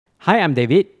Hi, I'm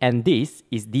David, and this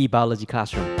is the Biology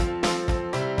Classroom.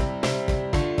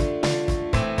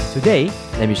 Today,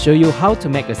 let me show you how to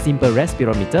make a simple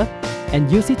respirometer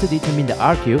and use it to determine the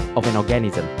RQ of an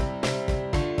organism.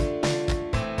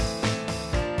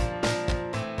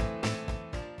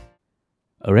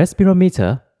 A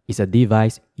respirometer is a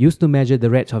device used to measure the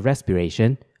rate of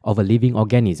respiration of a living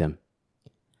organism.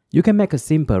 You can make a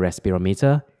simple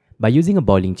respirometer by using a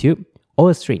boiling tube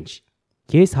or a syringe.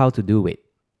 Here's how to do it.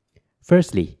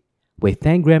 Firstly, weigh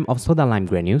 10 grams of soda lime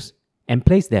granules and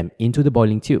place them into the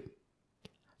boiling tube.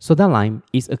 Soda lime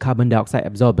is a carbon dioxide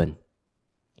absorbent.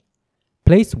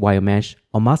 Place wire mesh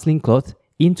or muslin cloth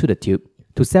into the tube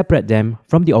to separate them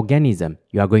from the organism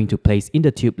you are going to place in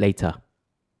the tube later.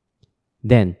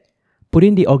 Then, put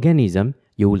in the organism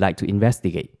you would like to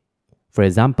investigate. For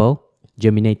example,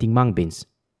 germinating mung beans.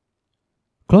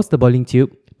 Close the boiling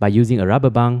tube by using a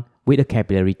rubber band with a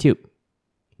capillary tube.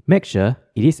 Make sure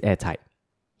it is airtight.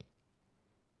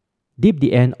 Dip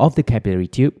the end of the capillary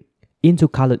tube into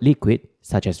colored liquid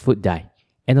such as food dye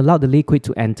and allow the liquid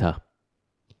to enter.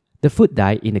 The food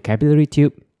dye in the capillary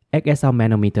tube acts as our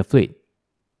manometer fluid.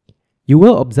 You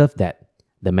will observe that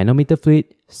the manometer fluid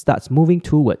starts moving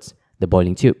towards the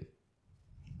boiling tube.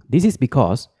 This is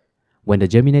because when the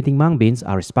germinating mung beans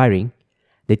are respiring,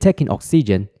 they take in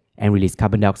oxygen and release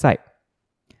carbon dioxide.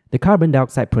 The carbon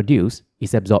dioxide produced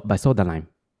is absorbed by soda lime.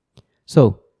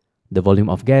 So, the volume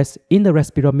of gas in the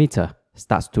respirometer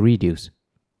starts to reduce.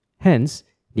 Hence,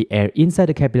 the air inside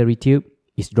the capillary tube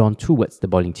is drawn towards the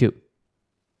boiling tube.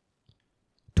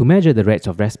 To measure the rate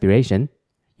of respiration,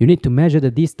 you need to measure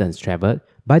the distance traveled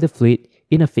by the fluid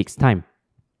in a fixed time.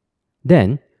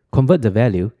 Then, convert the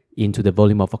value into the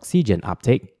volume of oxygen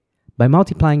uptake by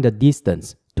multiplying the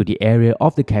distance to the area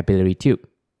of the capillary tube.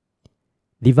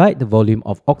 Divide the volume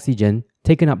of oxygen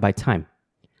taken up by time.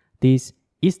 This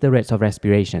is the rate of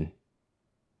respiration.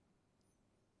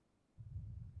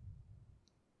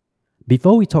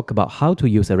 Before we talk about how to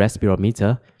use a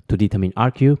respirometer to determine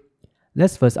RQ,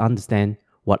 let's first understand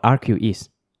what RQ is.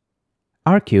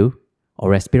 RQ,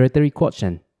 or respiratory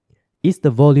quotient, is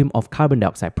the volume of carbon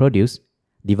dioxide produced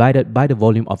divided by the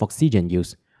volume of oxygen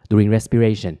used during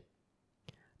respiration.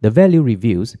 The value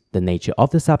reveals the nature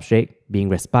of the substrate being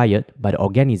respired by the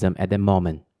organism at that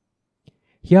moment.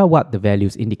 Here are what the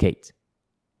values indicate.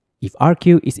 If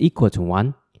RQ is equal to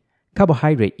 1,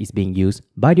 carbohydrate is being used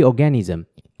by the organism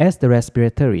as the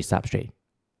respiratory substrate.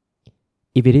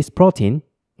 If it is protein,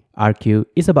 RQ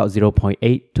is about 0.8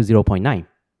 to 0.9,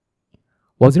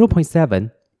 while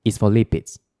 0.7 is for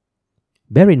lipids.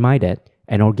 Bear in mind that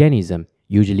an organism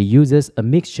usually uses a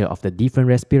mixture of the different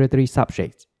respiratory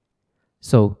substrates.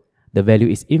 So, the value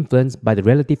is influenced by the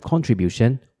relative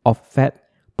contribution of fat,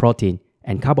 protein,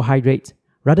 and carbohydrates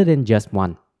rather than just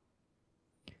one.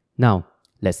 Now,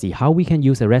 let's see how we can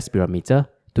use a respirometer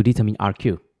to determine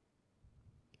RQ.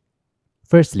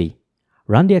 Firstly,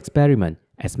 run the experiment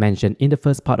as mentioned in the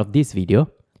first part of this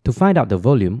video to find out the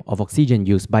volume of oxygen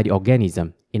used by the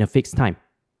organism in a fixed time.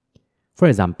 For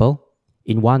example,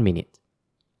 in 1 minute.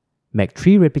 Make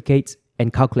 3 replicates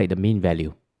and calculate the mean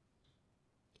value.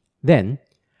 Then,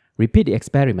 repeat the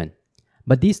experiment,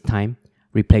 but this time,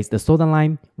 replace the soda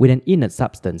lime with an inert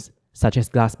substance such as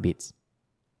glass beads.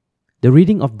 The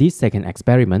reading of this second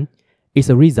experiment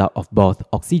is a result of both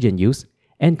oxygen use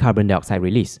and carbon dioxide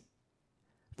release.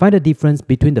 Find the difference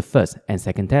between the first and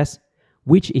second test,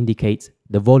 which indicates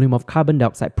the volume of carbon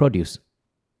dioxide produced.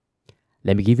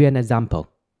 Let me give you an example.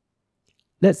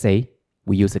 Let's say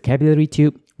we use a capillary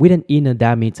tube with an inner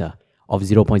diameter of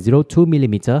 0.02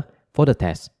 mm for the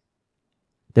test.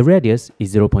 The radius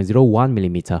is 0.01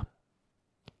 mm.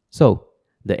 So,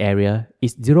 the area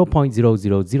is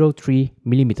 0.0003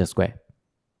 mm squared.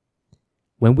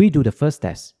 When we do the first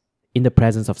test, in the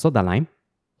presence of soda lime,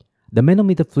 the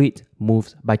manometer fluid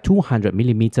moves by 200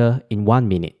 mm in 1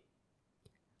 minute.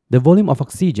 The volume of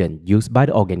oxygen used by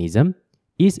the organism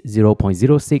is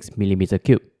 0.06 mm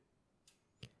cubed.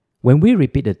 When we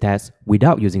repeat the test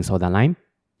without using soda lime,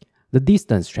 the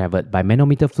distance traveled by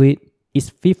manometer fluid is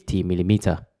 50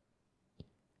 mm.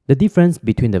 The difference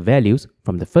between the values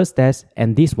from the first test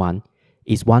and this one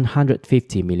is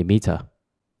 150 mm.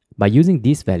 By using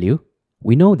this value,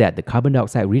 we know that the carbon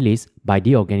dioxide released by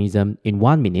the organism in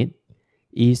 1 minute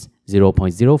is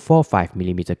 0.045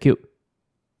 mm cubed.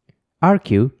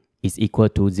 RQ is equal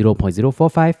to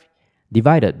 0.045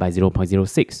 divided by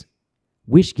 0.06,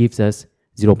 which gives us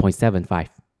 0.75.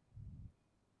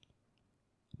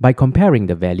 By comparing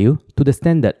the value to the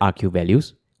standard RQ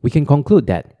values, we can conclude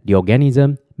that the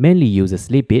organism mainly uses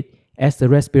lipid as the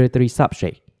respiratory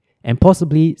substrate and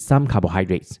possibly some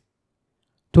carbohydrates.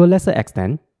 To a lesser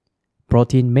extent,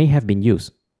 protein may have been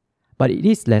used, but it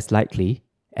is less likely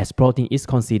as protein is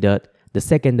considered the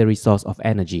secondary source of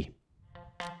energy.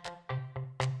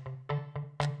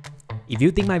 If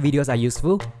you think my videos are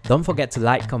useful, don't forget to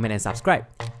like, comment and subscribe.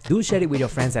 Do share it with your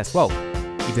friends as well.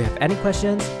 If you have any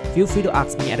questions, feel free to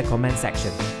ask me at the comment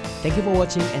section. Thank you for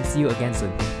watching and see you again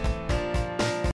soon.